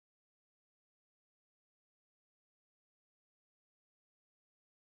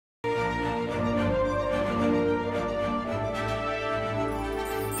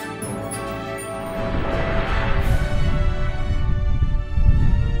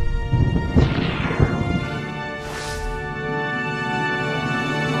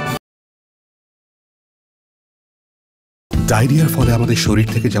ডায়রিয়ার ফলে আমাদের শরীর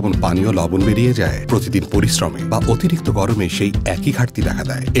থেকে যেমন পানীয় লবণ বেরিয়ে যায়, প্রতিদিন পরিশ্রমে বা অতিরিক্ত গরমে সেই একই ঘাটতি দেখা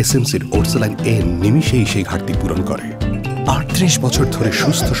দেয়। এসএমসির Orsaline N নিমিষেই সেই ঘাটতি পূরণ করে। ৩৮ বছর ধরে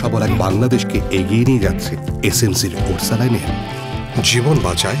সুস্থ সবল এক বাংলাদেশকে এগিয়ে নিয়ে যাচ্ছে এসএমসির Orsaline N। জীবন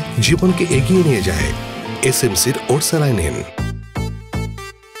বাঁচায়, জীবনকে এগিয়ে নিয়ে যায় এসএমসির Orsaline N।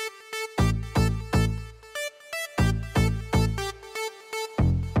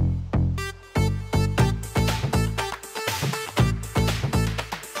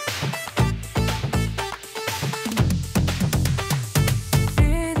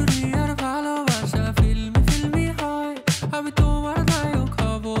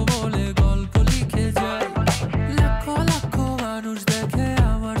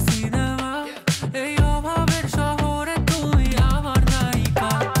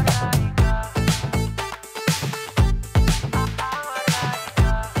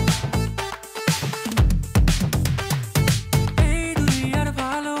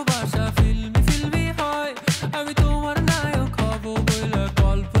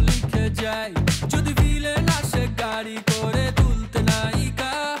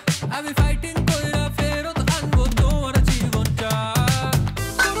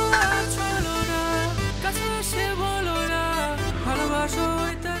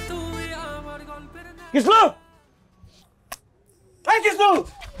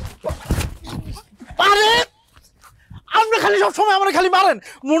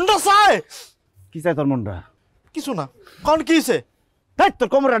 মুন্ডা চাই কি চাই তোর মুন্ডা? কিছু না। কোন কি হইছে? তোর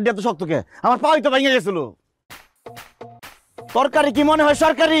কোমর আড্ডি এত শক্ত কে? আমার পাই তো ভেঙে গেছিল। তরকারি কি মনে হয়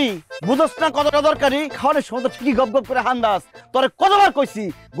সরকারি? বুঝছ না কতটা দরকারি? খাওয়ানোর সময় তো ঠিকই গপ গপ করে হান্দাস। তোরে কতবার কইছি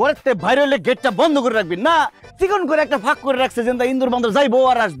ঘরের থেকে বাইরে হলে গেটটা বন্ধ করে রাখবি না? চিকন করে একটা ফাঁক করে রাখছে যেন ইন্দুর বান্দর যাইবো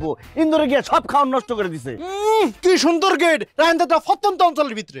আর আসবো। ইন্দুরে গিয়ে সব খাওয়ান নষ্ট করে দিছে। কি সুন্দর গেট রায়নদাটা প্রত্যন্ত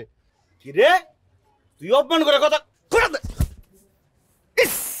অঞ্চলের ভিতরে। কি রে তুই অপমান করে কথা করে দে।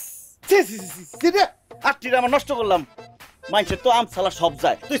 আমার নষ্ট করলাম। মানুষের তো আম সালা সব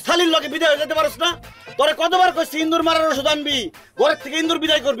যায়, তুই শালির লগে বিদায় হয়ে যেতে পারস না? তোরে কতবার কইছি ইন্দুর মারার ওষুধ আনবি, ঘরের থেকে ইন্দুর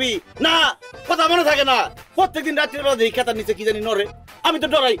বিদায় করবি না, কথা মনে থাকে না? প্রত্যেকদিন রাত্রির বেলা দেখি খেতার নিচে কি জানি নড়ে, আমি তো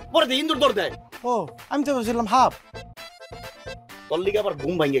ডরাই, পরে দিয়ে ইন্দুর দৌড় দেয়। ও আমি তো বলছিলাম হাফ, তোর লিগে আবার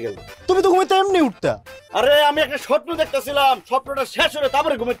ঘুম ভাঙিয়ে গেল। তুমি তো ঘুমাইতে এমনি উঠতা। আরে আমি একটা স্বপ্ন দেখতেছিলাম, স্বপ্নটা শেষ হলে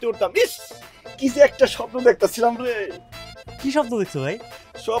তারপরে ঘুমাইতে উঠতাম। ইস কি যে একটা স্বপ্ন দেখতেছিলাম রে। কি স্বপ্ন দেখছো ভাই?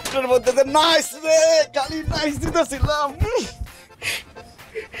 স্বপ্নের মধ্যে যে নাইস রে, খালি নাইস দিতেছিলাম।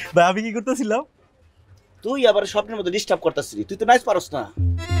 ভাই আমি কি করতেছিলাম? তুই আবার স্বপ্নের মধ্যে ডিস্টার্ব করতেছিলি, তুই তো নাইস পারস না।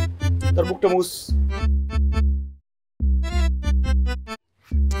 তোর মুখটা মুছ।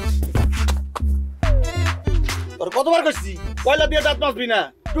 তোর কতবার কইছি পয়লা দিয়ে দাঁত মাজবি না,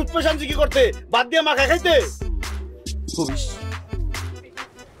 টুথপেস্ট আনছি কি করতে, বাদ দিয়ে মাখা খাইতে। কবিস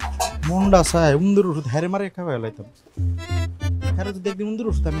মুন্ডা চাই উন্দুর ওষুধ হেরে মারে খাওয়াই লাইতাম। হ্যাঁ তো দেখবি উন্দুর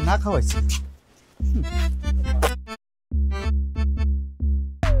ওষুধ আমি না খাওয়াইছি।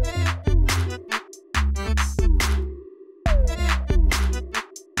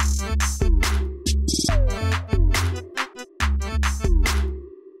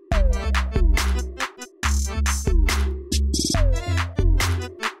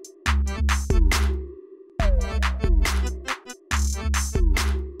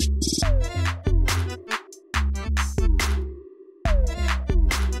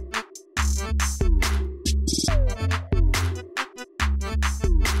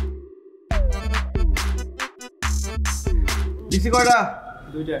 কয়টা?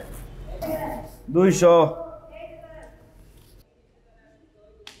 2টা। 200।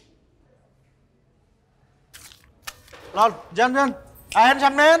 লাল যান যান আহেন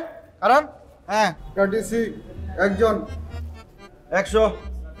সামনে কারণ হ্যাঁ কাটিছি একজন 100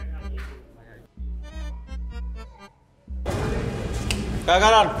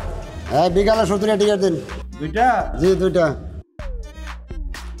 কাকারান। হ্যাঁ বিকালে 70 টিকিট দিন। 2টা? জি 2টা।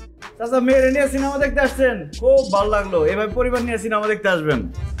 চাচা মেয়ের নিয়ে সিনেমা দেখতে আসছেন, খুব ভালো লাগলো। এভাবে পরিবার নিয়ে সিনেমা দেখতে আসবেন।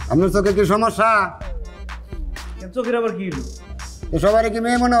 আপনার চোখে কি সমস্যা? চোখের আবার কি? সবারই কি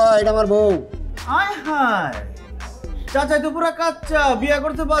মেয়ে মনে হয়? এটা আমার বউ। আয় হায় চাচাই তো পুরা কাচ্চা, বিয়ে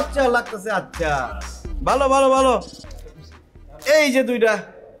করতে বাচ্চা লাগতেছে। আচ্ছা ভালো ভালো ভালো। এই যে 2টা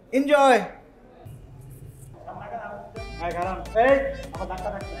এনজয়।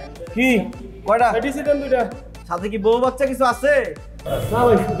 কি কয়টা? ডিসিশন 2টা। সাথে কি বউ বাচ্চা কিছু আছে?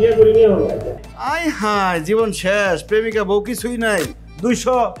 আয় হায় জীবন শেষ, প্রেমিকা বউ কিছুই নাই।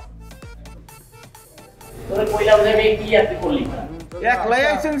 200। একলাই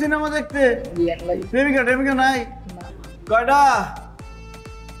আইছেন সিনেমা দেখতে? প্রেমিকা টেমিকা নাই? কয়টা?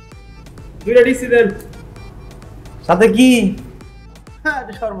 2টা ডিসি দেন। সাথে কি? হ্যাঁ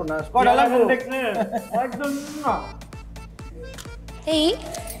সর্বনাশ। কয়টা লাগবে? একদম না এই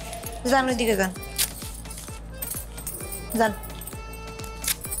যান ওইদিকে যান যান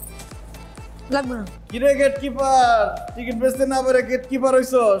লাগবে না কিরে গেট কিপার টিকিট বেচতে না পারে গেট কিপার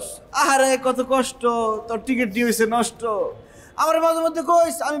হইছস আরে কত কষ্ট তোর টিকিট দিয়ে হইছে নষ্ট আমার মাঝে মধ্যে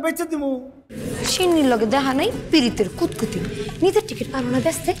কইস আমি বেচে দিমু সিন্নির লগে দেখা নাই পিরিতের কুতকুতি নিজের টিকিট পারো না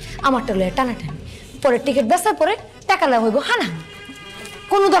বেচতে আমারটা লয়ে টানাটানি পরে টিকিট বেচার পরে টাকা লাভ হইব হানা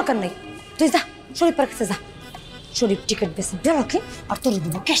কোনো দরকার নাই তুই যা শরীফের কাছে যা শরীফ টিকিট বেচে বেরোকে আর তোর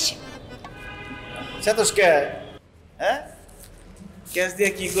দিব ক্যাশে সেতস কে হ্যাঁ ক্যাশ দিয়ে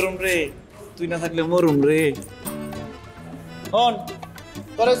কি করুম রে তুই না থাকলে মরুম রে হন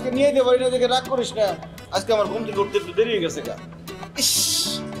তোর আজকে নিয়ে দে বাড়ি না দেখে রাগ করিস না আজকে আমার ঘুম থেকে উঠতে একটু দেরি হয়ে গেছে গা ইস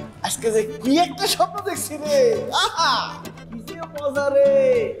আজকে যে কি একটা স্বপ্ন দেখছি রে আহা কি যে মজা রে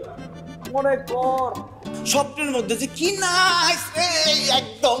মনে কর স্বপ্নের মধ্যে যে কি নাইস রে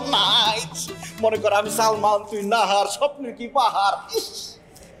একদম নাইস মনে কর আমি সালমান তুই নাহার স্বপ্নের কি পাহাড় ইস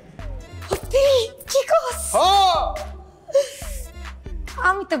কি কস হ্যাঁ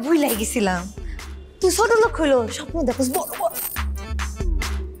আমি তো ভুলাই গেছিলাম তুই ছোট লোক হইলো স্বপ্ন দেখোস বড় বড়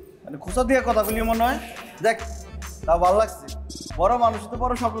মানে খোসা দিয়ে কথা বলি মনে হয় দেখ তা ভালো লাগছে বড় মানুষ তো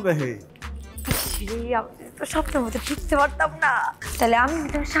বড় স্বপ্ন দেখে আমি তো স্বপ্নের মধ্যে ঢুকতে পারতাম না তাহলে আমি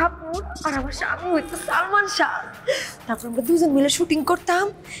হইতাম শাহপুর আর আমার স্বামী হইতো সালমান শাহ তারপর আমরা দুজন মিলে শুটিং করতাম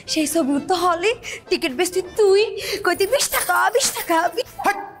সেই ছবি উঠতো হলে টিকিট বেচতি তুই কইতি 20 টাকা 20 টাকা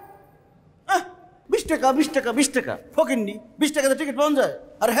 20 টাকা 20 টাকা ফকিননি 20 টাকাতে টিকিট পাওয়া যায়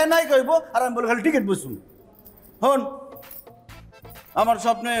আর হ্যাঁ নাই কইব আর আমি বলে খালি টিকিট বসুন হন আমার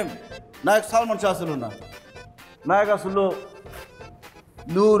স্বপ্নে নায়ক সালমান শাহ ছিল না নায়ক আসল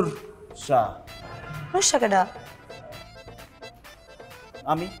নূর শাহ রসাকাটা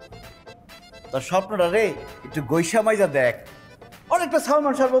আমি তার স্বপ্নটা রে একটু গৈসা মাইজা দেখ অনেকটা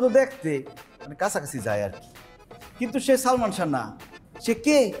সালমান শাহর মতো দেখতে মানে কাছাকাছি যায় আর কি কিন্তু সে সালমান শাহ না সে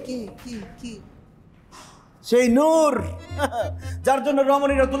কে কে কি কি সেই নূর যার জন্য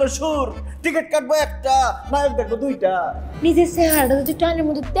রমণীরা তুলে সুর টিকিট কাটবো একটা নায়ক দেখবো দুইটা নিজের চেহারাটা যদি টানের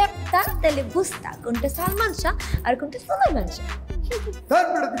মধ্যে দেখতা তাহলে বুঝতা কোনটা সালমান শাহ আর কোনটা সুলাইমান শাহ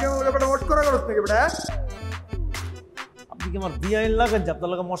আপনি কি আমার বিআইন লাগেন যে আপনার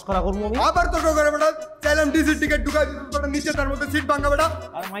লাগে মস্করা করবো আমি আবার তো ঢোকারে বেটা চাইলাম ডিসি টিকিট ঢুকাই দিতে নিচে তার মধ্যে সিট ভাঙা বেটা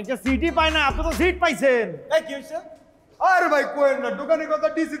আর মাইকা সিটই পায় না আপনি তো সিট পাইছেন এই কি হইছে আরে ভাই কোয়েন না দোকানে কথা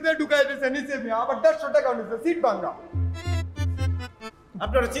ডিসি তে ঢুকাই দিতে নিচে মি আবার 150 টাকা নিচে সিট ভাঙা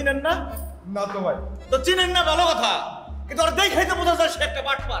আপনারা চিনেন না না তো ভাই তো চিনেন না ভালো কথা কিন্তু আর দেখাই তো বোঝা যায় সে একটা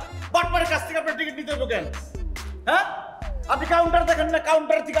বাটপার বাটপারের কাছ থেকে আপনার টিকিট নিতে ঢোকেন হ্যাঁ আপনি কাউন্টার দেখেন না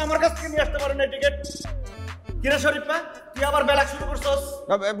কাউন্টার থেকে আমার কাছ থেকে নিয়ে আসতে পারেন না টিকিট কিরে শরীফা তুই আবার বেলা শুরু করছস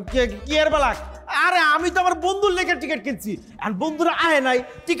কি এর বালাক আরে আমি তো আমার বন্ধুর লেগে টিকিট কিনছি আর বন্ধুরা আহে নাই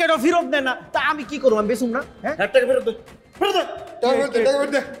টিকিটও ফেরত দেয় না তা আমি কি করব আমি বেচুম না হ্যাঁ টাকা ফেরত দে ফেরত দে টাকা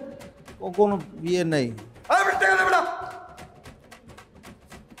দে ও কোনো বিয়ে নাই আরে টাকা দে বেটা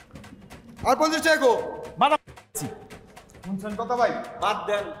আর 50 টাকা গো মানা শুনছেন কথা ভাই বাদ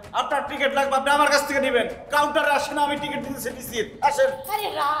দেন আপনার টিকিট লাগবে আপনি আমার কাছ থেকে নেবেন কাউন্টারে আসেন আমি টিকিট দিতেছি ডিসির আসেন আরে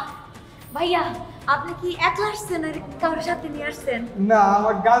ভাইয়া আপনি কি একলা আসছেন আর কারোর সাথে নিয়ে আসছেন না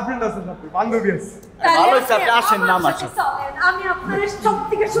আমার গার্লফ্রেন্ড আছে সাথে বান্ধবী আছে ভালো হইছে আপনি আসেন না আমার সাথে আমি আপনার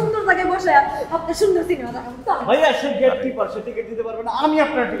সবথেকে সুন্দর জায়গায় বসে আপনার সুন্দর সিনেমা দেখাবো ভাইয়া সে গেট কিপার সে টিকিট দিতে পারবে না আমি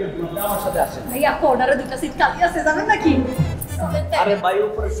আপনার টিকিট দিব আপনি আমার সাথে আসেন ভাইয়া কর্নারে দুটো সিট খালি আছে জানেন নাকি আরে ভাই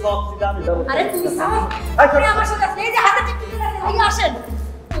উপরে সব সিট আমি দেব আরে তুমি সব আপনি আমার সাথে আসেন এই যে হাতে টিকিট আছে ভাইয়া আসেন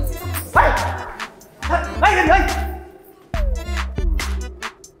ভাই ভাই ভাই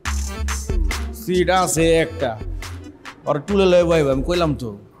সিট আছে একটা আর টুলে লয় ভাই আমি কইলাম তো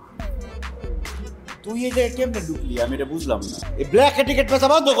তুই এই জায়গায় কেমনে ঢুকলি আমি এটা বুঝলাম না এই ব্ল্যাক টিকিট বেচা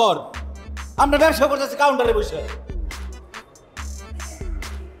বন্ধ কর আমরা ব্যবসা করতেছি কাউন্টারে বসে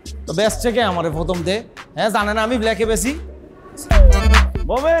তো বেস্ট থেকে আমারে প্রথম দে হ্যাঁ জানেন আমি ব্ল্যাকে বেশি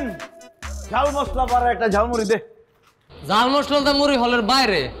মোমেন ঝাল মশলা পারে একটা ঝালমুড়ি দে জাল মশলাটা মুড়ি হলের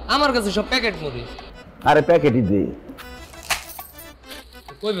বাইরে আমার কাছে সব প্যাকেট মুড়ি আরে প্যাকেটই দে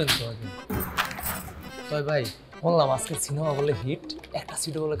কইবেন তো আগে কই ভাই বললাম আজকে সিনেমা বলে হিট একটা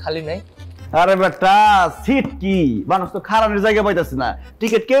সিট বলে খালি নাই আরে বেটা সিট কি মানুষ তো খারানের জায়গা পাইতাছে না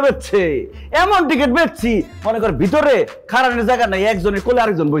টিকিট কে বেচছে এমন টিকিট বেচছি মনে কর ভিতরে খারানের জায়গা নাই একজনের কোলে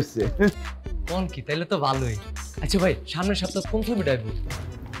আরেকজন বসছে কোন কি তাইলে তো ভালোই আচ্ছা ভাই সামনের সপ্তাহে কোন ছবিটা আইবো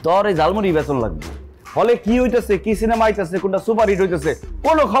তোর এই ঝালমুড়ি বেতন লাগবে ফলে কি হইতেছে কি সিনেমা আইতেছে কোনটা সুপার হিট হইতেছে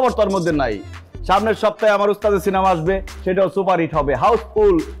কোনো খবর তোর মধ্যে নাই সামনের সপ্তাহে আমার উস্তাদের সিনেমা আসবে সেটাও সুপার হিট হবে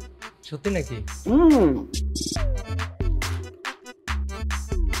হাউসফুল সত্যি নাকি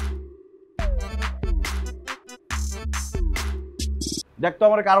দেখ তো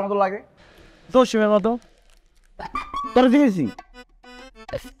আমার কার মতো লাগে তো শিবের মতো তোর দেখেছি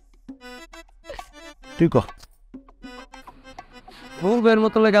তুই কহ মুভের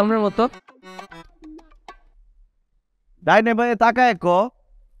মতো লাগে আমার মতো ডাইনে ভাই তাকায় ক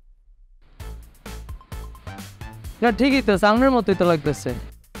না ঠিকই তো সামনের মতোই তো লাগতেছে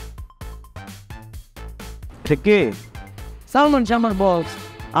কে সালমান শাহ আমার বস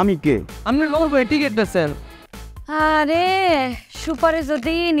আমি কে আপনি বলবো টিকিট পেয়েছেন আরে সুপারে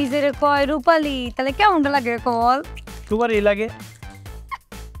যদি নিজের কয় রূপালি তাহলে কেমনটা লাগে কল তোমার এই লাগে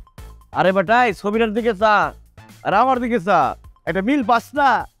আরে বেটাই ছবিটার দিকে চা আর আমার দিকে চা একটা মিল পাস না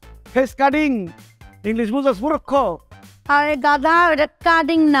ফেস কাটিং ইংলিশ বুঝাস মুরক্ষ আরে গাধা ওটা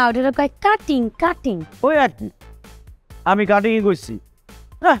কাটিং না ওটা কয় কাটিং কাটিং ওই আর কি আমি কাটিং করছি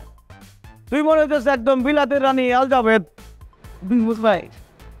হ্যাঁ তুই মনে হইতেছে একদম বিলাতের রানী আলজাবেদ ভাই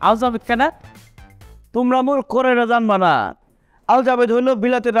আলজাবেদ কেন তোমরা মোর করে জানবা না আলজাবেদ হইলো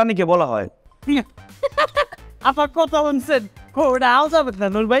বিলাতের রানীকে বলা হয় আপনার কথা বলছেন ওটা আলজাবেদ না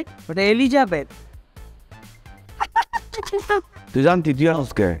নুর ভাই ওটা এলিজাবেথ তুই জানতি তুই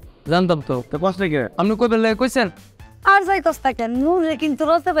আজকে জানতাম তো তো কষ্ট কে আপনি কই বেলা কইছেন আর যাই কষ্ট কেন নুরে কিন্তু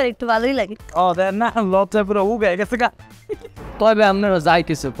রসতে পারে একটু ভালোই লাগে ও দেন না লজ্জা পুরো উগে গেছে গা তবে আপনারা যাই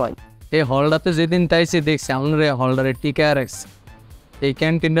কিছু পাই এই হলটাতে যেদিন তাইছি দেখছি আপনারা এই হলটারে টিকা রাখছি এই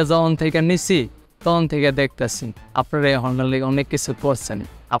ক্যান্টিনটা যখন থেকে নিছি তখন থেকে দেখতেছি আপনারা এই হলটার লেগে অনেক কিছু করছেন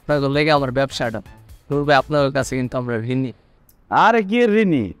আপনাদের লেগে আমার ব্যবসাটা ধরবে আপনাদের কাছে কিন্তু আমরা ঋণী আরে কি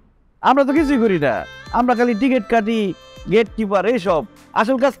ঋণী আমরা তো কিছুই করি না আমরা খালি টিকিট কাটি গেট কিপার এইসব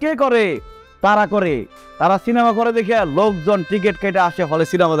আসল কাজ কে করে তারা করে তারা সিনেমা করে দেখে লোকজন টিকিট কেটে আসে হলে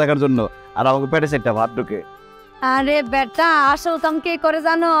সিনেমা দেখার জন্য আর আমাকে পেটে সেটা ভাত ঢুকে আরে বেটা আসল কাম কে করে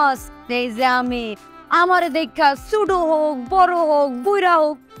জানোস এই যে আমি আমারে দেখা ছোট হোক বড় হোক বুড়া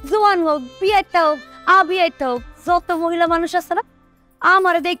হোক জোয়ান হোক বিয়েটা হোক আবিয়েটা হোক যত মহিলা মানুষ আছে না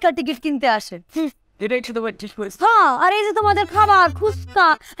আমারে দেখা টিকিট কিনতে আসে এটাই শুধু ঠিক হয়েছে হ্যাঁ আর এই যে তোমাদের খাবার ফুচকা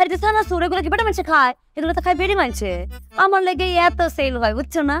আর এই যে চানাচুর এগুলো কি বেটা মানুষে খায় এগুলো তো খায় বেড়ে মানছে আমার লেগে এত সেল হয়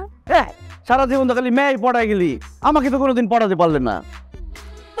বুঝছো না সারা জীবন তো খালি মেয়ে পড়ায় গেলি আমাকে তো কোনোদিন পড়াতে পারলে না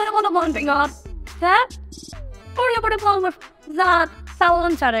তোর কোনো মন থেকে হ্যাঁ পড়ে পড়ে বল জাত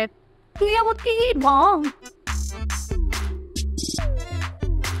সালন ছাড়ে তুই আমার কি বম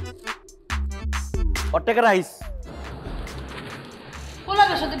ওর টাকা রাইস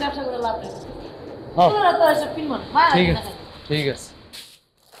কোলাগের সাথে ব্যবসা করে লাভ নেই ঠিক আছে ঠিক আছে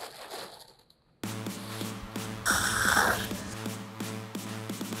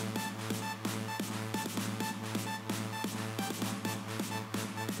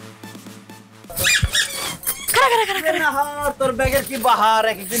তোর ব্যাগের কি বাহার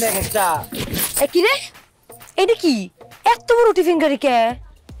এক একদিন এক একটা কি রে এটা কি এত বড় টিফিন গাড়ি কে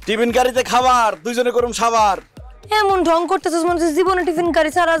টিফিন গাড়িতে খাবার দুইজনে করুম সাবার এমন ঢং করতেছিস মনে হচ্ছে জীবনে টিফিন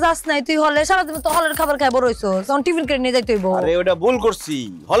গাড়ি ছাড়া যাস নাই তুই হলে সারাদিন তো হলের খাবার খাই বড় হইছস তখন টিফিন গাড়ি নিয়ে যাইতে হইব আরে ওটা ভুল করছি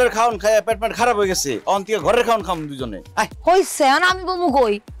হলের খাওন খায় পেট খারাপ হয়ে গেছে অন থেকে ঘরের খাওন খাম দুইজনে হইছে আর আমি বমু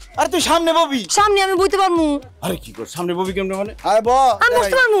কই আরে তুই সামনে ববি সামনে আমি বইতে পারমু আরে কি কর সামনে ববি কেমনে মানে আয় ব আমি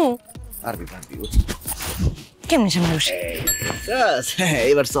বসতে পারমু আরবি কেমনে সামনে বসে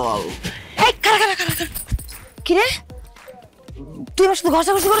এবার চল এই খারা কি রে তুই আমার সাথে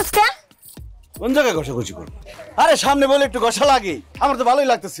ঘষাঘষি করছ কে কোন জায়গায় ঘষাঘষি করব আরে সামনে বলে একটু ঘষা লাগে আমার তো ভালোই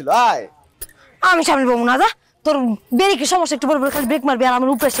লাগতেছিল আয় আমি সামনে বমু না যা তোর ব্রেকে সমস্যা একটু পড়বে খালি ব্রেক মারবি আর আমার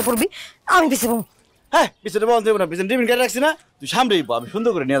উপরে এসে পড়বি আমি পিছে বমু হ্যাঁ পিছনে বল দেব না পিছনে টিফিন গাড়ি রাখছি না তুই সামনেই আমি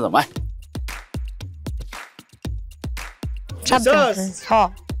সুন্দর করে নিয়ে যাম আয় হ্যাঁ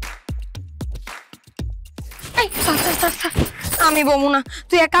আমি বমু না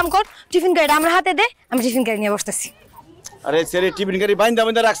তুই এক কাম কর টিফিন গাড়ি আমার হাতে দে আমি টিফিন গাড়ি নিয়ে বসতেছি আরে সেরে টিফিন গাড়ি বাইন্দা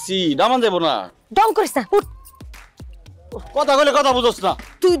বাইন্দা রাখছি নামান দেব না ডং করিস না উঠ কথা কইলে কথা বুঝছ না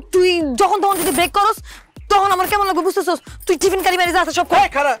তুই যখন তখন যদি ব্রেক করস তখন আমার কেমন লাগবে বুঝতেছস তুই টিফিন গাড়ি মেরে যাস সব এই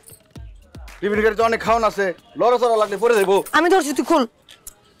খারাপ টিফিন গাড়িতে অনেক খাওন আছে লড়াচড়া লাগলে পরে যাবো আমি ধরছি তুই খোল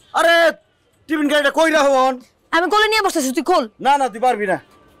আরে টিফিন গাড়িটা কই রাখবন আমি কোলে নিয়ে বসতেছি তুই খোল না না তুই পারবি না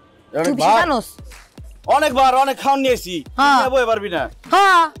তুই বেশি জানোস অনেকবার অনেক খাওন নিয়েছি তুই বই পারবি না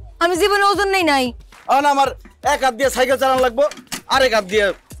হ্যাঁ আমি জীবনে ওজন নাই এখন আমার এক হাত দিয়ে সাইকেল চালানো লাগবো আরেক হাত দিয়ে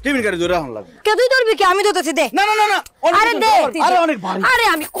টিফিন গাড়ি ধরে রাখা লাগবে কে তুই ধরবি কি আমি ধরতেছি দে না না না না আরে দে আরে অনেক ভারী আরে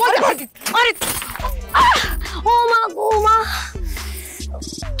আমি কোলে আরে ও মা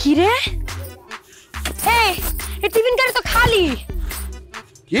কি রে এই টিফিন গাড়ি তো খালি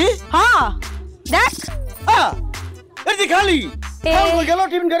কি হ্যাঁ দেখ এই যে খালি হয়ে গেল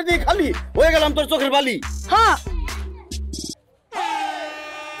টিফিন গাড়ি দিয়ে খালি হয়ে গেলাম তোর চোখের বালি হ্যাঁ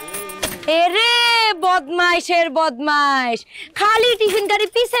এরে বদমাইশের বদমাইশ খালি টিফিন গাড়ি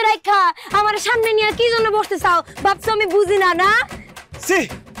পিছে রাখা আমার সামনে নিয়ে কি জন্য বসতে চাও ভাবছো আমি বুঝি না না সি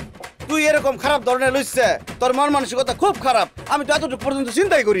তুই এরকম খারাপ ধরনের লইছে তোর মন মানসিকতা খুব খারাপ আমি তো এতটুকু পর্যন্ত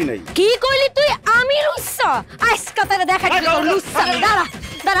চিন্তাই করি নাই কি কইলি তুই আমি লুচ্ছা আজকে তারে দেখা দিল লুচ্ছা দাঁড়া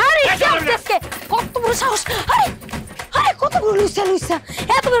দাঁড়া আরে আজকে কত বড় সাহস আরে আরে কত বড় লুচ্ছা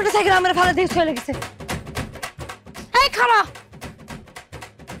এত বড় একটা সাইকেল আমার ফালা দিয়ে চলে গেছে এই খাড়া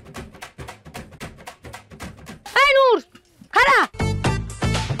এই নূর খাড়া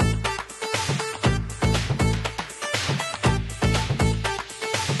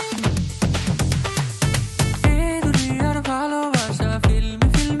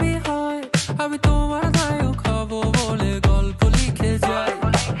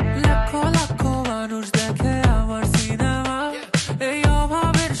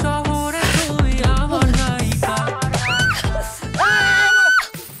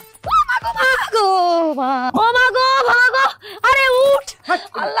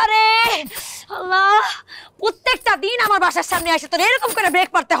সামনে আসে তোর এরকম করে ব্রেক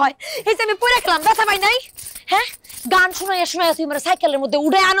মারতে হয় এই যে আমি পড়ে গেলাম ব্যথা পাই নাই হ্যাঁ গান শোনাইয়া শোনাইয়া তুই আমার সাইকেলের মধ্যে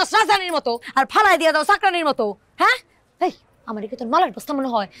উড়ে আনোস রাজানির মতো আর ফালাই দিয়ে দাও চাকরানির মতো হ্যাঁ এই আমার কি তোর মালার বস্তা মনে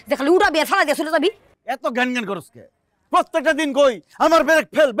হয় যে খালি উড়াবি আর ফালাই দিয়ে চলে যাবি এত গান গান করস কে প্রত্যেকটা দিন কই আমার ব্রেক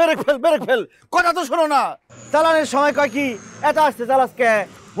ফেল কথা তো শোনো না চালানোর সময় কয় কি এত আসতে চালাস কে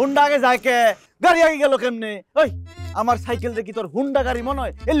হুন্ডা আগে যায় কে গাড়ি আগে গেল কেমনে ওই আমার সাইকেল দেখি তোর হুন্ডা গাড়ি মনে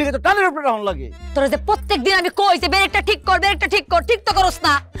হয় এর লিগে তো টানের উপরে রাউন্ড লাগে তোর যে প্রত্যেকদিন আমি কই যে ব্রেকটা ঠিক কর ঠিক তো করস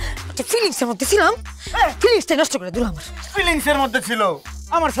না ফিলিংসের মধ্যে ছিলাম ফিলিংসটা নষ্ট করে দিল আমার ফিলিংসের মধ্যে ছিল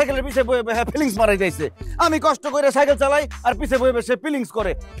আমার সাইকেলের পিছে বয়ে ফিলিংস মারাই যাইছে আমি কষ্ট করে সাইকেল চালাই আর পিছে বয়ে সে ফিলিংস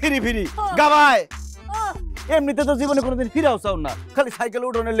করে ফিরি গাবায় এমনিতে তো জীবনে কোনোদিন ফিরাও চাও না খালি সাইকেল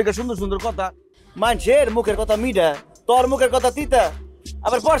উঠোনের লিগে সুন্দর সুন্দর কথা মানুষের মুখের কথা মিঠা তোর মুখের কথা তিতা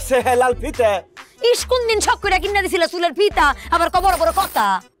আবার পড়ছে লাল ফিতা কোন দিন শখ করে কিনা দিছিল চুলের ফিতা আবার কবর বড় কথা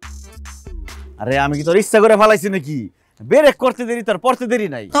আরে আমি কি তোর ইচ্ছা করে ফালাইছি নাকি ব্রেক করতে দেরি তোর পড়তে দেরি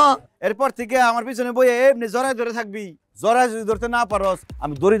নাই এরপর থেকে আমার পিছনে বইয়ে এমনি জড়ায় ধরে থাকবি জড়ায় যদি ধরতে না পারস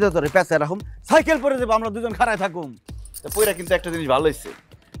আমি দড়ি ধরে পেঁচায় রাখুম সাইকেল পরে যাবো আমরা দুজন খাড়ায় থাকুম পইরা কিন্তু একটা জিনিস ভালো হয়েছে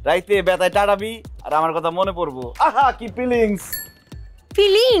রাইতে বেতায় টাড়াবি আর আমার কথা মনে পড়বো আহা কি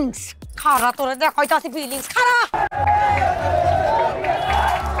ফিলিংস খারা তোরে দেখ হয়তো আছে ফিলিংস খারা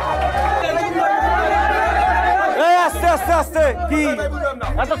আস্তে কি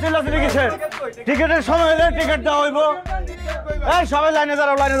এত চিল্লাচিল্লি কিসের টিকেটের সময় হলে টিকেট দেওয়া হইব এই সবাই লাইনে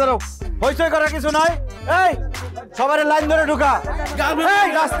দাঁড়াও হইচই করার কিছু নাই এই সবার লাইন ধরে ঢুকা এই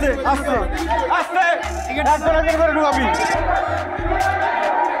আস্তে টিকেট করে ঢুকাবি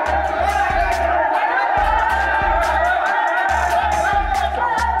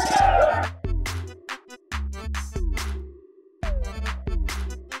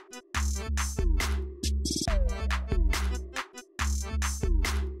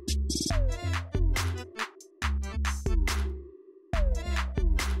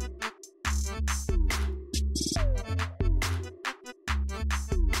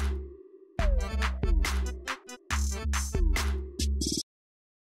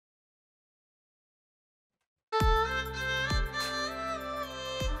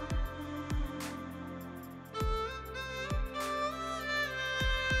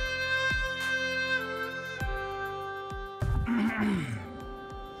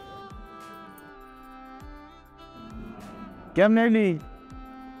কেমনে এলি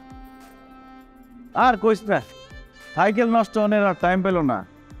আর কইস না সাইকেল নষ্ট হওয়ার আর টাইম পেল না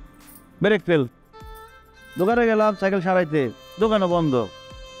ব্রেক ফেল দোকানে গেলাম সাইকেল সারাইতে দোকানও বন্ধ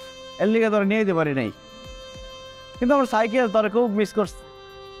এর লিগে তোরা নিয়ে যেতে পারি নাই কিন্তু আমার সাইকেল তোরা খুব মিস করছে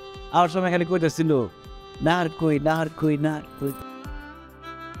আমার সময় খালি কইতেছিল না আর কই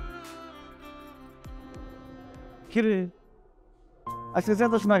কিরে আজকে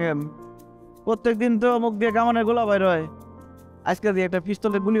চেতস না কেন প্রত্যেক দিন তো মুখ দিয়ে কামানের গোলা বাইর হয় আজকে দিয়ে একটা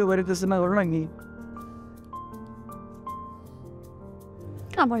পিস্তলের গুলিও বেরোতেছে না ঘটনা কি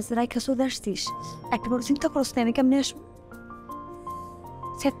আমার যে রাইখা চলে আসছিস একটা বড় চিন্তা করস না আমি কেমনে আসবো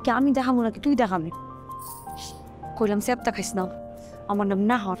সেটকে আমি দেখাবো নাকি তুই দেখাবি কইলাম সেটটা খাইস না আমার নাম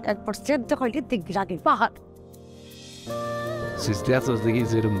না হট একবার সেট দেখাইলে দেখবি রাগের পাহাড় সিস্টার তো দেখি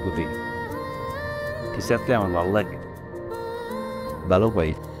যেরকম গতি কি সেটটা আমার ভালো লাগে ভালো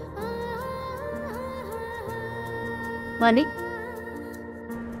পাই মানে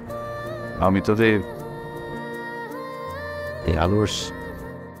আমি তোদের এই আলোর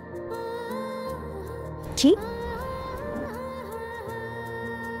কি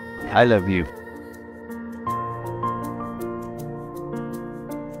I love you.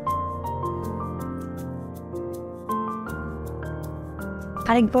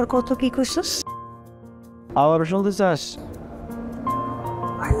 আরেকবার কত কি কইছস আবার শুনতে চাস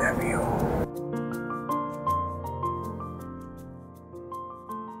I love you.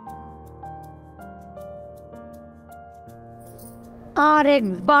 আর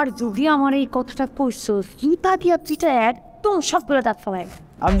একবার যদি আমার এই কথাটা কইছো জুতা দিয়া তুইটা একদম সবগুলো দাঁত ফেলাই।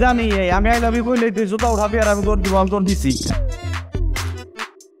 আমি জানি আমি আই লাভ ইউ কইলে তুই জুতা উঠাবি আর আমি তোর দিব, আমি তোর দিছি।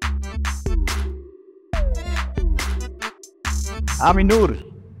 আমি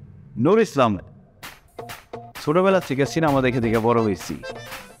নূর ইসলাম, ছোটবেলা থেকে সিনেমা দেখে দেখে বড় হয়েছি।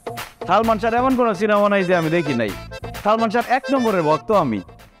 সালমান শাহ এমন কোনো সিনেমা নাই যে আমি দেখি নাই। সালমান শাহ 1 নম্বরের ভক্ত আমি।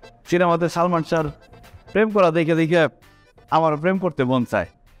 সিনেমাতে সালমান শাহ প্রেম করা দেখে দেখে আমার প্রেম করতে মন চায়।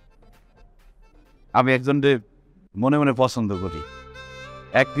 আমি একজনকে মনে মনে পছন্দ করি,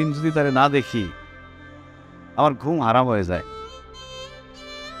 একদিন যদি তারে না দেখি আমার ঘুম হারাম হয়ে যায়।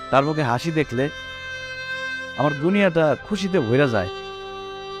 তার মুখে হাসি দেখলে আমার দুনিয়াটা খুশিতে ভরে যায়।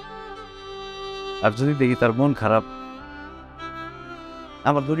 আর যদি দেখি তার মন খারাপ,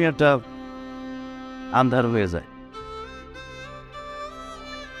 আমার দুনিয়াটা আন্ধার হয়ে যায়।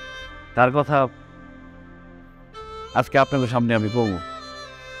 তার কথা আজকে আপনাদের সামনে আমি বলবো।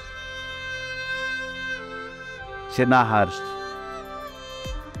 সে নাহার,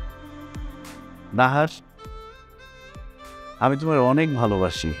 আমি তোমার অনেক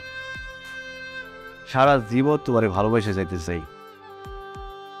ভালোবাসি, সারা জীবন তোমারে ভালোবাসে যাইতে চাই।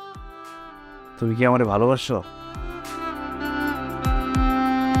 তুমি কি আমারে ভালোবাসো?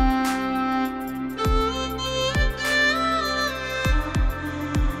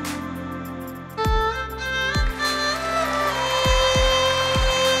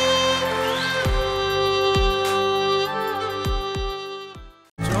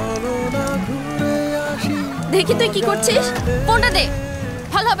 দেখি তুই কি করছিস, ফোনটা দে,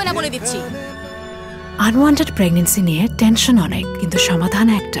 ভালো হবে না বলে দিচ্ছি। আনওয়ান্টেড প্রেগন্যান্সি নিয়ে টেনশন অনেক, কিন্তু সমাধান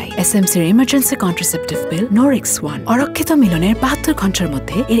একটাই, এসএমসির ইমার্জেন্সি কন্ট্রাসেপটিভ পিল নোরেক্স-1। অরক্ষিত মিলনের 72 ঘন্টার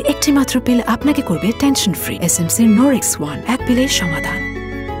মধ্যে এর একটি মাত্র পিল আপনাকে করবে টেনশন ফ্রি। এসএমসির নোরেক্স-1, এক পিলের সমাধান।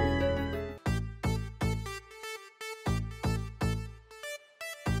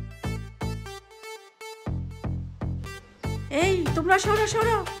 এই তোমরা সরো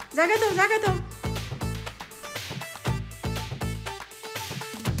সরো, জায়গা দাও জায়গা দাও।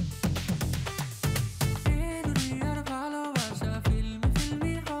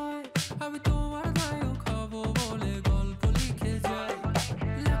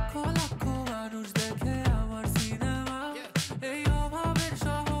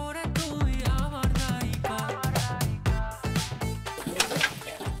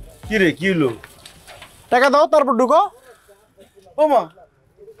 কি রে, কি হলো? টাকা দাও তারপর ঢুকো। ও মা,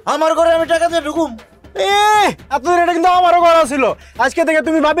 আমার ঘরে আমি টাকা দিয়ে ঢুকুম? এতদিন এটা কিন্তু আমারও করা ছিল। আজকে থেকে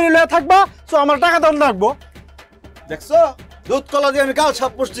তুমি ভাবি নিলে থাকবা, তো আমার টাকা দাম থাকবো। দেখছো, দুধ কলা দিয়ে আমি কাল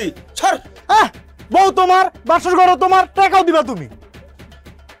ছাপ পড়ছি। ছাড়। বউ তোমার, বাসর ঘরও তোমার, টাকাও দিবা তুমি।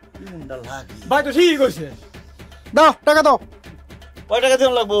 ভাই তো ঠিকই কইছে। দাও টাকা দাও। কয় টাকা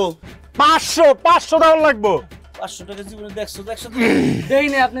দিন লাগবো? 500 দাও লাগবো। 500 টাকা জীবনে দেখছো? দেই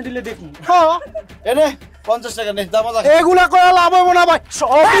না, আপনি দিলে দেখুন। হ্যাঁ এনে 50 টাকা নে, দাম আছে। এগুলা করে লাভ হবে না ভাই,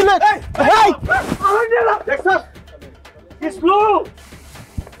 সব দিলে। দেখছো স্লো।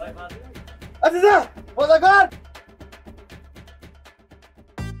 আচ্ছা যা মজা কর।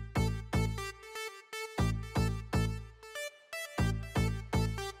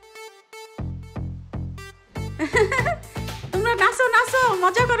 তোমরা নাচো নাচো,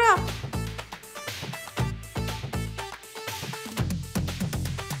 মজা করো।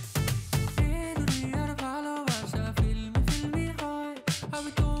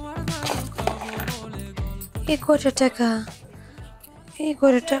 এই কয়টা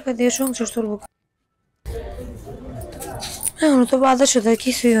টাকা দিয়ে সংসার চলবো? এখনো তো বাজার সাথে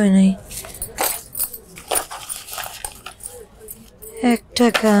কিছুই হয় নাই। 1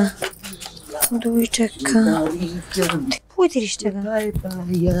 টাকা, 2 টাকা, 35 টাকা।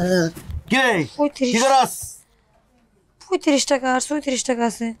 কে? 35 টাকা আর 34 টাকা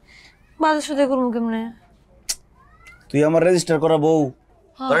আছে। বাজার সাথে করবো কেমনে? তুই আমার রেজিস্টার করা বউ,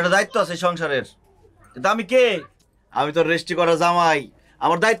 তোর একটা দায়িত্ব আছে সংসারের। কিন্তু আমি কে? আমি তোর রেজিস্ট্রি করা জামাই,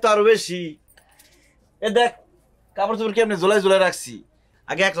 আমার দায়িত্ব আরো বেশি। এ দেখ কাপড় চোপড় কেমনে ঝোলাই রাখছি।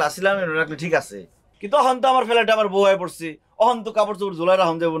 আগে একলা আসছিলাম, রাখলে ঠিক আছে, কিন্তু অহন তো আমার ফ্ল্যাটে আমার বউ হয়ে পড়ছি। অহন তো কাপড় চোপড় ঝোলাই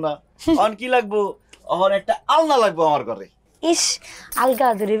রাখুন দেবো না। অহন কি লাগবো? অহন একটা আলনা লাগবো আমার ঘরে। ইস, আলগা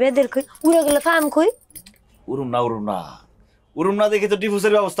ধরে বেদের কই উড়ে গেলে ফাম কই? উড়ুম না দেখে তো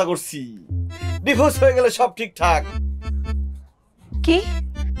ডিভোর্সের ব্যবস্থা করছি। ডিভোর্স হয়ে গেলে সব ঠিকঠাক। কি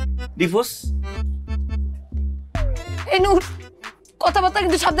ডিভোর্স? এই নূর, কথাবার্তা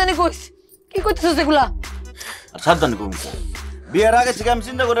কিন্তু সাবধানে কইস। কি করতেছিস এগুলা? সাবধানে করুন। বিয়ের আগে থেকে আমি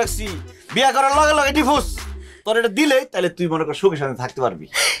চিন্তা করে রাখছি, বিয়ে করার লগে লগে ডিভোর্স। তোর এটা দিলেই তাহলে তুই মনে কর সুখে শান্তিতে থাকতে পারবি।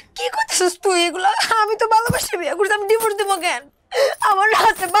 কি করতেছিস তুই এগুলা? আমি তো ভালোবাসি বিয়ে করছি, আমি ডিভোর্স দেবো কেন? আমার না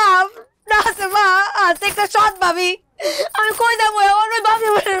আছে বাপ, না আছে মা, আছে একটা সৎ ভাবি। আমি কই যাবো এখন ওই ভাবি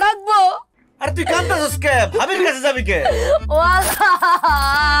বলে রাখবো আরে তুই কাঁদতেছিস কে ভাবির কাছে যাবি কে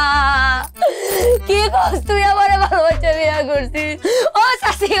কি কস তুই আমারে ভালোবাসা বিয়া করছিস ও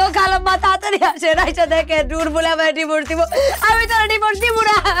শাশি ও কালাম্মা তাড়াতাড়ি আসে রাইসা দেখে দূর বলে আমার ডিভোর্স দিব আমি তোর ডিভোর্স দিব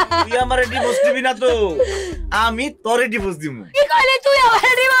না তুই আমারে ডিভোর্স দিবি না তো আমি তোরে ডিভোর্স দিব কি কইলি তুই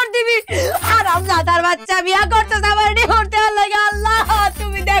আমারে ডিভোর্স দিবি আরাম জাদার বাচ্চা বিয়া করছস আমারে ডিভোর্স দেওয়ার লাগে আল্লাহ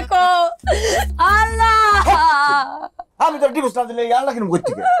তুমি দেখো আল্লাহ আমি তোর ডিভোর্স না দিলে আল্লাহ কেন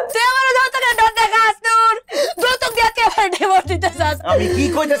করতে কে তুই আমারে যৌতুকের ডর দেখাস তোর যৌতুক দিয়ে তুই আমারে ডিভোর্স দিতেছস আমি কি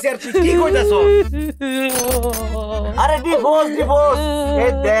কইতাছি আর তুই কি কইতাছস আরে ডিভোর্স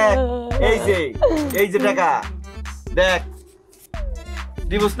এই দেখ এই যে টাকা দেখ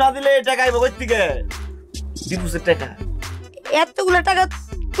ডিভোর্স না দিলে এই টাকা আইবো কই থেকে ডিভোর্সের টাকা এতগুলো টাকা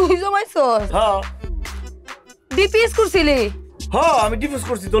তুই জমাইছস হ্যাঁ ডিপিএস করছিলি হ্যাঁ আমি ডিভোর্স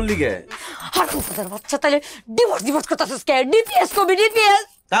করছি তোর লিগে হারাম জাদার বাচ্চা তাহলে ডিভোর্স করতেছস কে ডিপিএস কবি ডিপিএস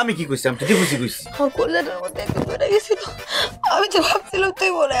আমি কি কইছি আমি তো ডিভোর্সই কইছি আমার কলেজের মধ্যে একটু পড়ে গেছিল আমি তো ভাবছিলাম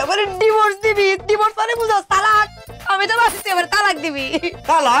তুই বলে আমারে ডিভোর্স দিবি ডিভোর্স মানে বুঝাস তালাক আমি তো ভাবছি এবার তালাক দিবি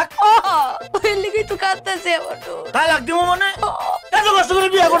তালাক ওই লিগে তুই কাঁদতেছে আমার তো তালাক দিব মানে এত কষ্ট করে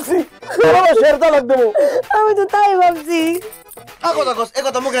বিয়ে করছি আমার শের তালাক দেব আমি তো তাই ভাবছি এ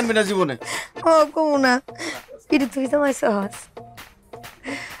কথা মুখে আনবি না জীবনে ও কমু না এটা তুই জমাইছস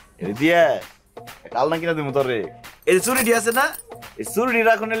এই দিয়া কাল না কিনা দেবো তোরে এই চুরিটি আছে না এই চুরিটি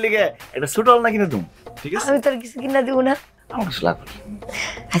রাখনের লিগে একটা ছোটল না কিনা দেবো ঠিক আছে আমি তোর কিছু কিনা দিব না আমার কিছু লাগবে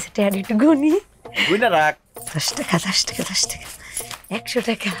আচ্ছা টাকা একটু গুনি বুঝনা রাখ 10 টাকা 100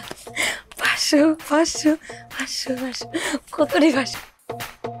 টাকা 500 কত রে 500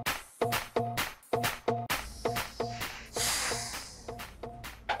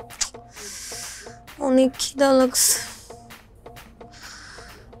 অনেক খিদা লাগছে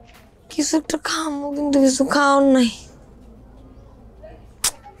কিছু একটা খামো কিন্তু কিছু খাওয়ার নাই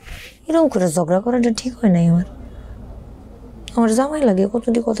এরকম করে ঝগড়া করাটা ঠিক হয় নাই আমার জামাই লাগে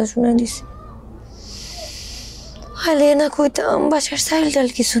কতটি কথা শুনে দিছি হালে না কইতাম বাসার চাইল টাইল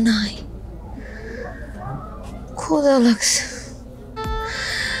কিছু নাই ক্ষুধা লাগছে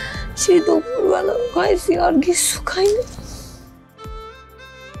সেই দুপুরবেলা খাইছি আর কিছু খাই না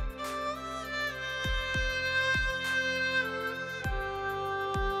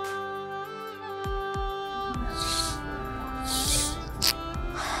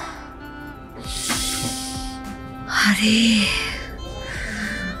আরে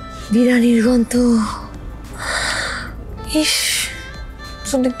বিরিয়ানির গন্ধ ইস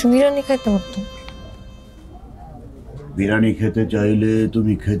শুধু একটু বিরিয়ানি খাইতে পারতাম বিরিয়ানি খেতে চাইলে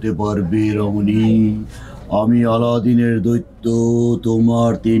তুমি খেতে পারবে রমণী আমি আলাদিনের দৈত্য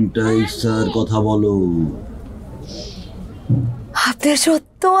তোমার 3টা ইচ্ছার কথা বলো আপনার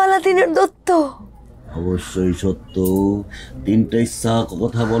সত্য আলাদিনের দত্ত অবশ্যই সত্য 3টা ইচ্ছা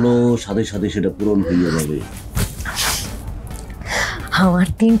কথা বলো সাথে সাথে সেটা পূরণ হয়ে যাবে আমার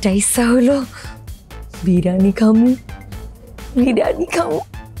 3টা ইচ্ছা হলো বিরিয়ানি খামু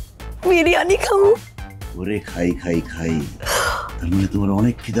ওরে খাই তার মানে তোমার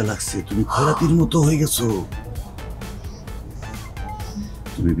অনেক খিদা লাগছে তুমি খরাতির মতো হয়ে গেছো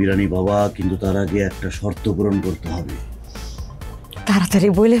তুমি বিরিয়ানি বাবা কিন্তু তার আগে একটা শর্ত পূরণ করতে হবে তাড়াতাড়ি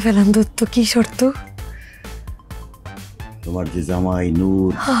বলে ফেলাম দত্ত কি শর্ত তোমার যে জামাই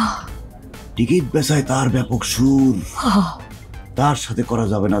নূর টিকিট বেচায় তার ব্যাপক সুর তার সাথে করা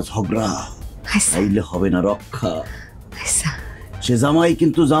যাবে না ঝগড়া চাইলে হবে না রক্ষা সে জামাই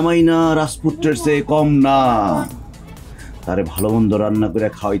কিন্তু জামাই না রাজপুত্রের চেয়ে কম না তারে ভালো মন্দ রান্না করে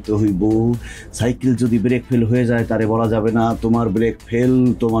খাওয়াইতে হইব সাইকেল যদি ব্রেক ফেল হয়ে যায় তারে বলা যাবে না তোমার ব্রেক ফেল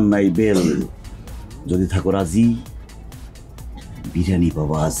তোমার নাই বেল যদি থাকো রাজি বিরিয়ানি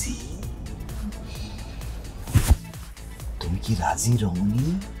বাবা আজি তুমি কি রাজি রমণী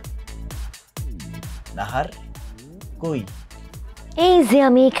নাহার কই এই যে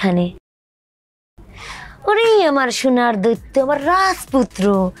আমি এখানে ওরে আমার সোনার দৈত্য আমার রাজপুত্র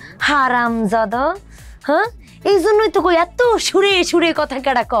হারামজাদা হ্যাঁ এই জন্যই তো কই এত সুরে সুরে কথা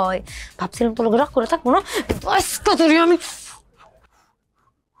কেডা কয় ভাবছিলাম তোর রাগ করে থাকবো না আমি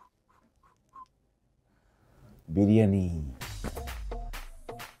বিরিয়ানি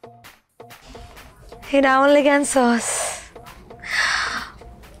এটা আমার লেগে আনছস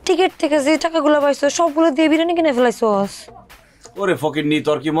টিকিট থেকে যে টাকাগুলো পাইছো সবগুলো দিয়ে বিরিয়ানি কিনে ফেলাইছস ওরে ফকির নি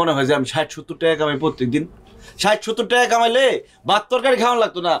তোর কি মনে হয় যে আমি 60-70 টাকা কামাই প্রত্যেকদিন 60-70 টাকা কামাইলে ভাত তরকারি খাওয়ান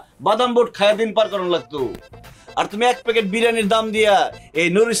লাগতো না বাদাম বোট খায় দিন পার করানো লাগতো আর তুমি এক প্যাকেট বিরিয়ানির দাম দিয়া এই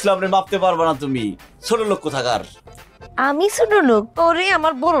নূর ইসলামরে মাপতে পারবা না তুমি ছোট লোক কোথাকার আমি ছোট লোক, তোরে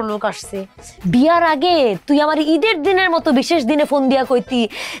আমার বড় লোক আসছে। বিয়ার আগে তুই আমার ঈদের দিনের মতো বিশেষ দিনে ফোন দিয়া কইতি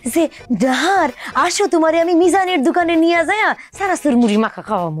যে জাহার আসো তোমারে আমি মিজানের দোকানে নিয়ে যায়া সারাসুর মুড়ি মাখা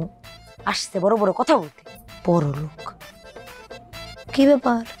খাওয়ামু। আসছে বড় বড় কথা বলতে, বড় লোক। কি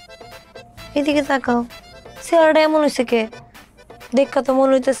ব্যাপার, এদিকে তাকাও, চেহারাটা এমন হয়েছে কে? দেখা তো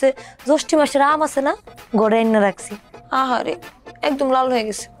মনে হইতেছে জ্যৈষ্ঠী মাসের আম আছে না, গড়ে এনে রাখছি। আহারে একদম লাল হয়ে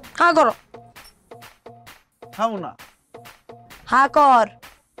গেছে। হা করো, খামু না। হা কর,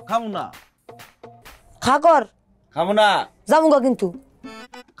 খামু না। হা কর। খাবো না। যাবো গা কিন্তু।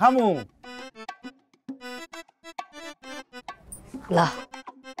 খামু। লা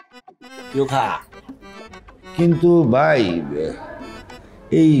কেউ খা। কিন্তু ভাই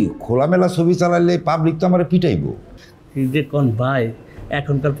এই খোলামেলা ছবি চালাইলে পাবলিক তো আমার পিটাইবো। এই যে কোন ভাই,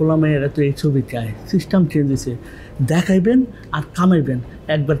 এখনকার পোলামেয়েরা তো এই ছবি চায়, সিস্টেম চেঞ্জ হয়েছে। দেখাইবেন আর কামাইবেন,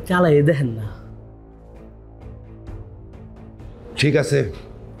 একবার চালাইয়ে দেখেন না। ঠিক আছে,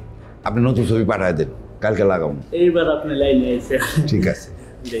 আপনি নতুন ছবি পাঠায় দেন, কালকে লাগাবো। এইবার আপনি লাইনে এসে। ঠিক আছে,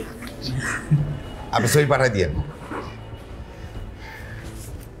 আপনি ছবি পাঠায় দিয়েন।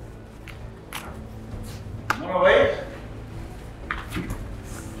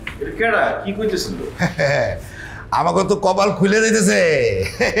 কি কইতেছিল? আমাকে তো কপাল খুলে দিতেছে।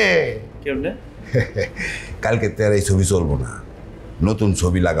 কেমনে? কালকে তো আর এই ছবি চলবো না, নতুন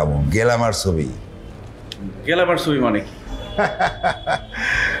ছবি লাগাবো, গেলামার ছবি। গেলামার ছবি মানে কি?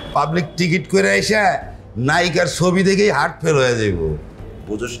 পাবলিক টিকিট করে এসে নায়িকার ছবি দেখেই হার্ট ফেল হয়ে যাইব,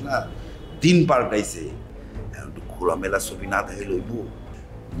 বুঝোস না? 3 পাল্টাইছে, একটু খোলামেলা ছবি না দেখে লইব।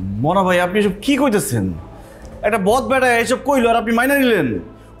 মনা ভাই, আপনি এসব কি কইতেছেন? একটা বদ বেটা এসব কইলো আর আপনি মাইনা নিলেন?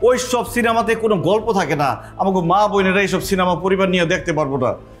 ওই সব সিনেমাতে কোনো গল্প থাকে না, আমাকে মা বোনেরা এইসব সিনেমা পরিবার নিয়ে দেখতে পারবো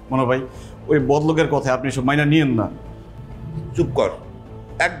না। মনা ভাই, ওই বদলোকের কথা আপনি সব মাইনা নিয়েন না। চুপ কর,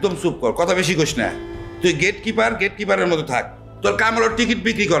 একদম চুপ কর, কথা বেশি কইস না। তুই গেট কিপারের মতো থাক। তোর কাম হলো টিকিট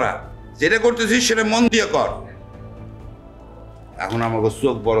বিক্রি করা, যেটা করতেছিস সেটা মন দিয়ে কর। এখন আমাকে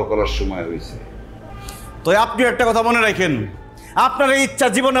চোখ বড় করার সময় হয়েছে। তো আপনি একটা কথা মনে রাখেন, আপনার এই ইচ্ছা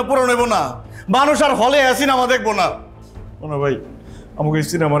জীবনে পূরণ হইব না। মানুষ আর হলে সিনেমা দেখবো না। মনা ভাই, আমাকে এই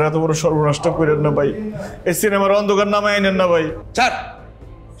সিনেমার এত বড় সর্বনাশটা করেন না ভাই। এই সিনেমার অন্ধকার নামে আইনেন না ভাই। ছাড়,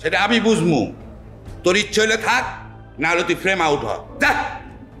 সেটা আমি বুঝমু। তোর ইচ্ছে হইলে থাক, না হলে তুই ফ্রেম আউট হ।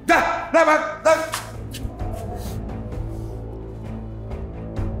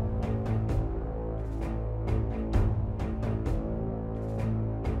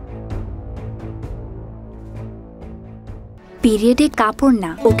 পিরিয়ডে কাপড়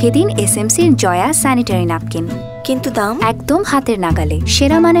না, ওকে দিন এসএমসির জয়া স্যানিটারি ন্যাপকিন। কিন্তু দাম একদম হাতের নাগালে।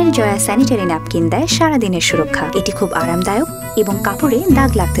 সেরা মানের জয়া স্যানিটারি ন্যাপকিন দেয় সারাদিনের সুরক্ষা। এটি খুব আরামদায়ক এবং কাপড়ে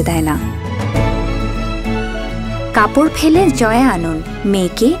দাগ লাগতে দেয় না। কাপড় ফেলে জয়া আনুন,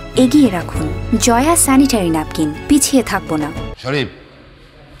 মেয়েকে এগিয়ে রাখুন। জয়া স্যানিটারি ন্যাপকিন, পিছিয়ে থাকবো না। শরীফ,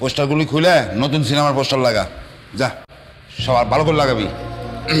 পোস্টারগুলি খুলে নতুন সিনেমার পোস্টার লাগা। যা, সবার ভালো করে লাগাবি।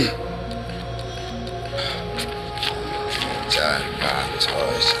 4, 5,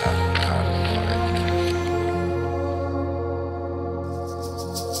 6, 7, 8, 9।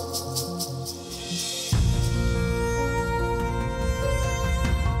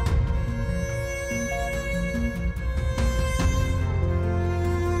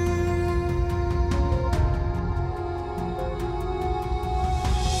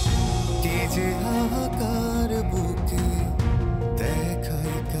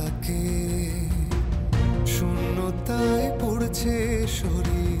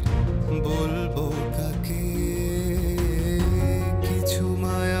 শরীর বলবো কাকে, কিছু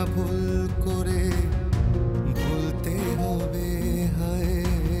মায়া ভুল করে ভুলতে হবে। হায়,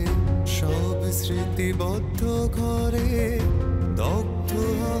 সব স্মৃতিবদ্ধ ঘরে দগ্ধ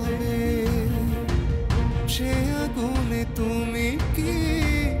হবে। সে আগুনে তুমি কি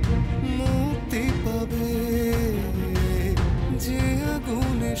মুক্তি পাবে, যে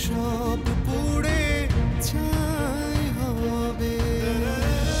আগুনে সব পুড়ে ছাই হবে।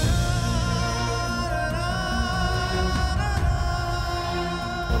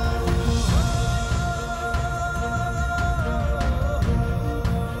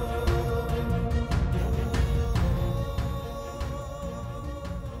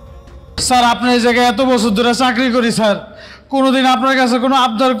 স্যার, আপনার এই জায়গায় এত বছর ধরে চাকরি করি স্যার, কোনোদিন আপনার কাছে কোনো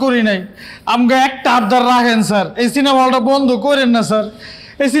আবদার করি নাই। আমাকে একটা আবদার রাখেন স্যার, এই সিনেমা হলটা বন্ধ করেন না স্যার।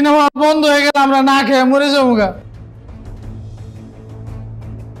 এই সিনেমা হল বন্ধ হয়ে গেলে আমরা না খেয়ে মরে যাবো গা।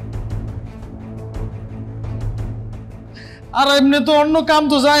 আর এমনি তো অন্য কাম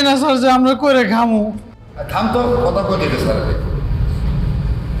তো যায় না স্যার যে আমরা করে খামু। থাম তো, কথা কই দিতে স্যার।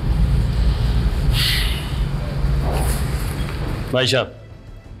 ভাই সাহেব,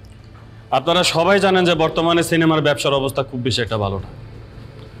 আপনারা সবাই জানেন যে বর্তমানে সিনেমার ব্যবসার অবস্থা খুব বেশি একটা ভালো না।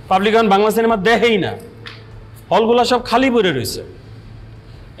 পাবলিকান বাংলা সিনেমা দেখেই না, হলগুলো সব খালি পড়ে রয়েছে।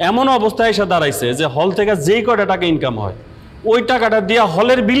 এমন অবস্থায় এসে দাঁড়াইছে যে হল থেকে যেই কটা টাকা ইনকাম হয় ওই টাকাটা দিয়ে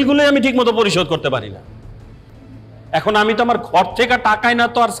হলের বিলগুলোই আমি ঠিকমতো পরিশোধ করতে পারি না। এখন আমি তো আমার ঘর থেকে টাকাই না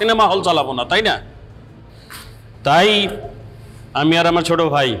তো আর সিনেমা হল চালাবো না, তাই না? তাই আমি আর আমার ছোট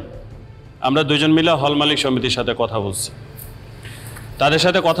ভাই আমরা দুজন মিলে হল মালিক সমিতির সাথে কথা বলছি। তাদের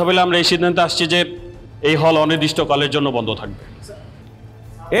সাথে কথা বলে আমরা এই সিদ্ধান্তে আসছি যে এই হল অনির্দিষ্টকালের জন্য বন্ধ থাকবে।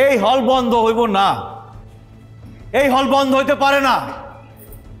 এই হল বন্ধ হইব না, এই হল বন্ধ হইতে পারে না।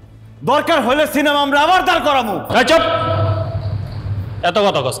 দরকার হলে সিনেমা আমরা আবার দাঁড় করাবো। চুপ, এত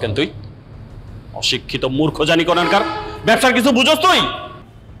কথা কস কেন তুই? অশিক্ষিত মূর্খ জানি কোনানকার, ব্যবসার কিছু বুঝোস তুই?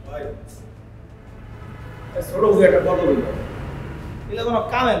 ছোট বুঝে একটা কথা বলবো, এগুলো কোনো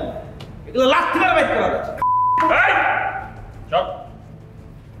কামের না, এগুলো লাথি মেরে বাইর করা যাচ্ছে। চুপ,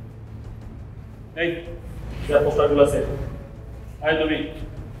 এই যে পোস্টারগুলো আছে, আয় তুমি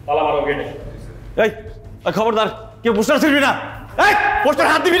তালা মারো গেটে। এই খবরদার, কেউ পোস্টার ছিড়বি না। এই পোস্টার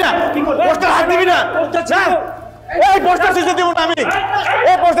হাত দিবি না, পোস্টার হাত দিবি না। এই পোস্টার ছিড়তে দিব না আমি,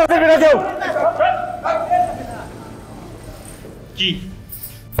 এই পোস্টার ছিড়বি না কেউ। কি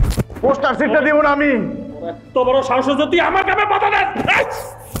পোস্টার ছিড়তে দিব না আমি? এত বড় সাহস যদি আমার কামে বাধা দেন!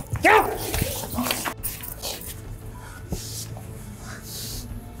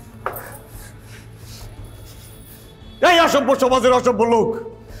 এই অসভ্য সমাজের অসভ্য লোক,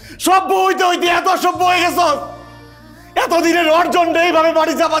 সভ্য হইতে হইতে এত অসভ্য হয়ে গেছ। এতদিনের অর্জনটা এইভাবে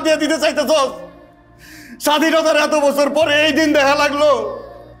বাড়ি চাপা দিয়ে দিতে চাইতেছ। স্বাধীনতার এত বছর পরে এই দিন দেখা লাগলো।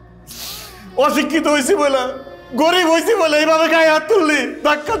 অশিক্ষিত হয়েছি বলে, গরিব হয়েছি বলে এইভাবে গায়ে হাত তুললি,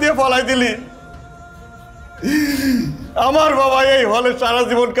 ধাক্কা দিয়ে ফলাই দিলি। আমার বাবা এই হলে সারা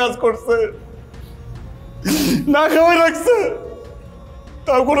জীবন কাজ করছে, না খাওয়াই রাখছে,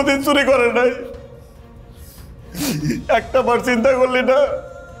 তাও কোনোদিন চুরি করে নাই। একটা বার চিন্তা করলি না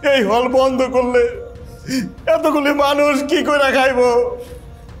এই হল বন্ধ করলে এতগুলি মানুষ কি করে খাইব?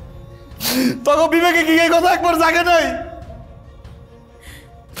 তখন বিবেকে কি এই কথা একবার জাগে নাই?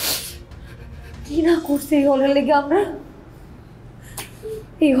 কি না করছে এই হলের লেগে আমরা?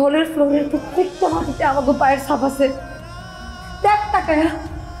 এই হলের ফ্লোরের প্রত্যেকটা মাটিতে আমাকে পায়ের ছাপ আছে। দেখ টাকায়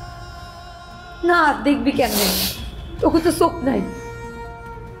না, দেখবি কেন? তোকে তো চোখ নাই।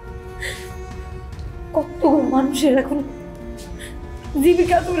 কতগুলো মানুষের এখন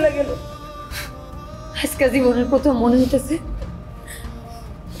জীবিকা চলে গেল। আজকে জীবনের প্রথম মনে হইতেছে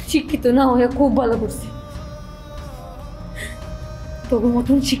শিক্ষিত না হয়ে খুব ভালো করছে। তবু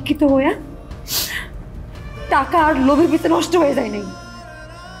মতন শিক্ষিত হয়ে টাকা আর লোভের ভিতরে নষ্ট হয়ে যায় নাই,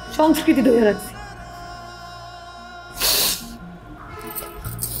 সংস্কৃতি ধরে রাখছে।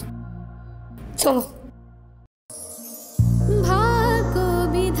 চলো।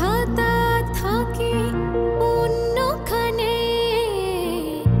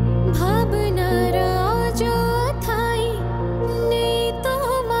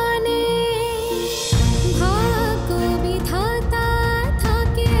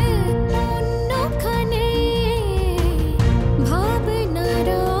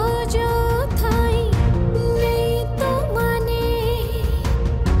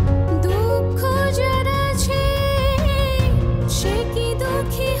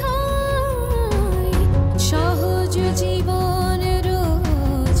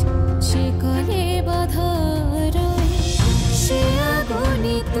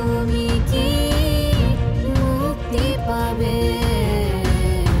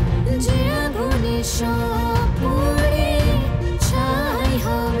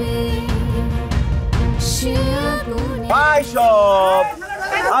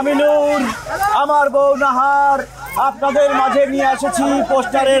 আমি নূর, আমার বউ নাহার আপনাদের মাঝে নিয়ে এসেছি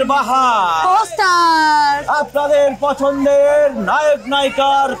পোস্টারের বাহার। পোস্টার আপনাদের পছন্দের নায়ক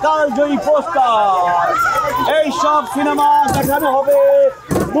নায়িকার কালজয়ী পোস্টার। এই সব সিনেমা দেখানো হবে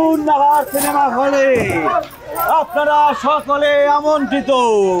নূর নাহার সিনেমা হলে। আপনারা সকলে আমন্ত্রিত।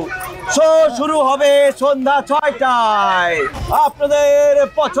 শো শুরু হবে সন্ধ্যা 6টায়। আপনাদের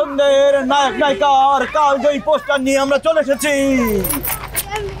পছন্দের নায়ক নায়িকার কালজয়ী পোস্টার নিয়ে আমরা চলে এসেছি।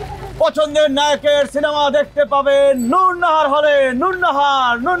 পছন্দের নায়কের সিনেমা দেখতে পাবেন নূর নাহার হলে। নূর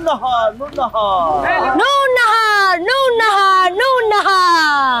নাহার, নূর নাহার, নূর নাহার, নূর নাহার, নূর নাহার, নূর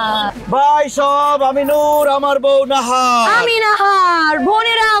নাহার। ভাই সব, আমি নূর, আমার বউ নাহার। আমি নাহার,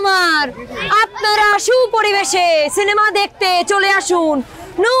 বোনেরা আমার, আপনারা সুপরিবেশে সিনেমা দেখতে চলে আসুন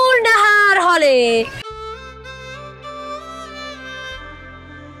নূর নাহার হলে।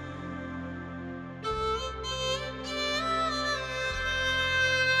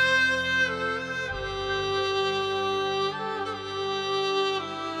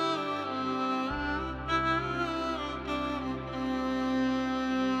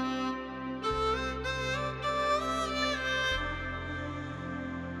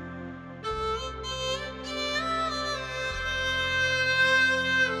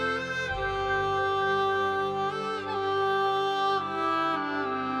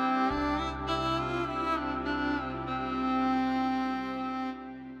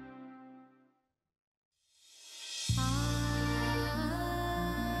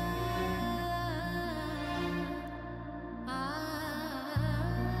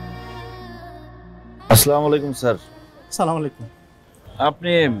 আসসালামু আলাইকুম স্যার। সালাম আলাইকুম।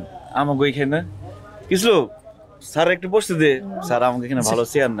 আপনি আমাকে এখানে কিছু স্যার একটু বসতে দে। স্যার আমাকে এখানে ভালো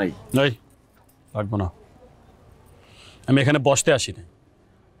চেয়ার নাই। নাই লাগবো না, আমি এখানে বসতে আসি না,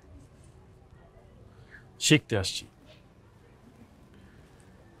 শিখতে আসছি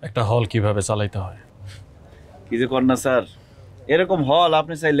একটা হল কিভাবে চালাইতে হয়। কি যে কর না স্যার, এরকম হল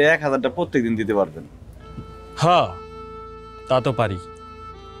আপনি চাইলে 1000টা প্রত্যেকদিন দিতে পারবেন। হ্যাঁ তা তো পারি,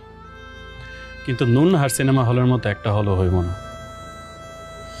 কিন্তু নুনহার সিনেমা হলের মতো একটা হলও হইব না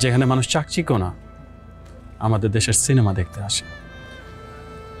যেখানে মানুষ চাকচিক্য না আমাদের দেশের সিনেমা দেখতে আসে।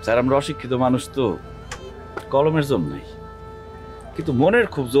 স্যার আমরা অশিক্ষিত মানুষ তো, কলমের জোর নাই, কিন্তু মনের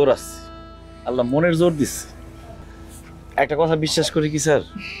খুব জোর আছে। আল্লাহ মনের জোর দিচ্ছে। একটা কথা বিশ্বাস করি কি স্যার,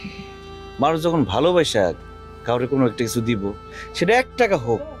 মানুষ যখন ভালোবাসা কাউরে কোনো একটা কিছু দিব, সেটা 1 টাকা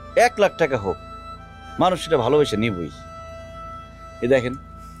হোক 1 লাখ টাকা হোক, মানুষ সেটা ভালোবেসে নিবই। এই দেখেন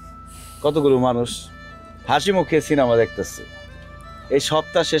কতগুলো মানুষ হাসি মুখে সিনেমা দেখতেছে। এই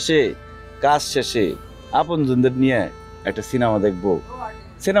সপ্তাহ শেষে কাজ শেষে আপনজনদের নিয়ে একটা সিনেমা দেখবো,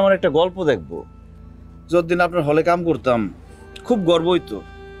 সিনেমার একটা গল্প দেখবো। যতদিন আপনার হলে কাম করতাম খুব গর্ব হইতো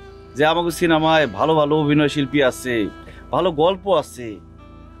যে আমাকে সিনেমায় ভালো ভালো অভিনয় শিল্পী আছে, ভালো গল্প আছে।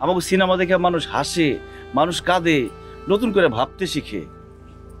 আমাকে সিনেমা দেখে মানুষ হাসে, মানুষ কাঁদে, নতুন করে ভাবতে শিখে।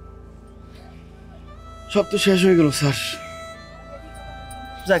 সব তো শেষ হয়ে গেল স্যার।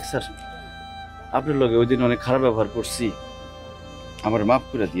 যাক স্যার, আপনার লগে ওই দিন অনেক খারাপ ব্যবহার করছি, আমার মাফ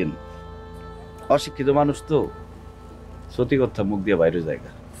করে দিয়েন। অশিক্ষিত মানুষ তো, সত্যি কথা মুখ দিয়ে বাইরে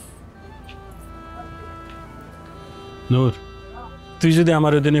জায়গা। নূর, তুই যদি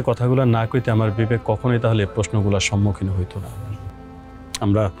আমার ওই দিনে কথাগুলো না কইতে আমার বিবেক কখনোই তাহলে প্রশ্নগুলোর সম্মুখীন হইতো না।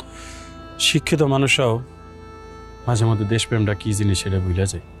 আমরা শিক্ষিত মানুষরাও মাঝে মধ্যে দেশপ্রেমটা কি জিনিস সেটা ভুলে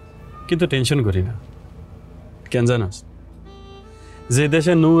যাই, কিন্তু টেনশন করি না। কেন জানাস, যে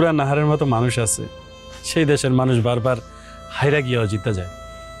দেশে নূর আর নাহারের মতো মানুষ আছে সেই দেশের মানুষ বারবার হাইরা গিয়েও জিতে যায়।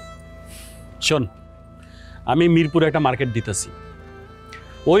 শোন, আমি মিরপুরে একটা মার্কেট দিতেছি,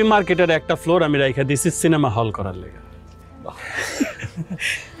 ওই মার্কেটের একটা ফ্লোর আমি রাইখা দিছি সিনেমা হল করার লেগে।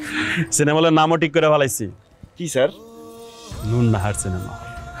 সিনেমা হলের নামও ঠিক করে ফেলাইছি। কি স্যার? নূর নাহার সিনেমা হল।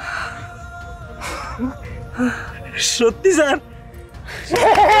 সত্যি স্যার?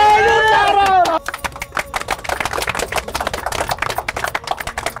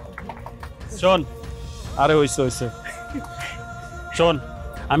 শোন, আরে হইছে শোন,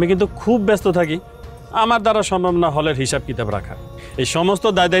 আমি কিন্তু খুব ব্যস্ত থাকি, আমার দ্বারা সম্ভব না হলের হিসাব কিতাব রাখা। এই সমস্ত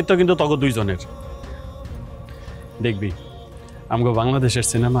দায় দায়িত্ব কিন্তু তখন দুইজনের। দেখবি আমগো বাংলাদেশের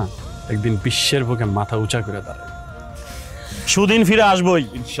সিনেমা একদিন বিশ্বের বুকে মাথা উঁচা করে দাঁড়ায়। সুদিন ফিরে আসবই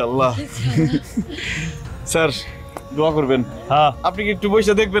ইনশাল্লাহ। স্যার দোয়া করবেন। হ্যাঁ, আপনি কি একটু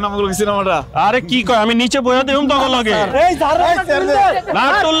বসে দেখবেন আমাগুলো সিনেমাটা? আরে কি কয়, আমি নিচে বইয়া দেব তখন লাগে। এই স্যার না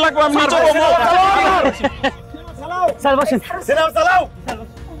তোর লাগবে, আমি নিচে বসবো। স্যার বসেন, সিনেমা চালাও।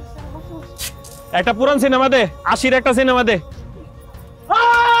 একটা পুরান সিনেমা দে, 80-র একটা সিনেমা দে।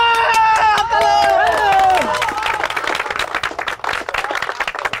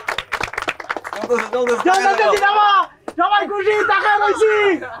 সবাই খুশি, টাকা রইছি।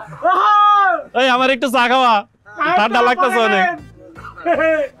 এই আমার একটু চা খাওয়া, ঠান্ডা লাগতেছে অনেক।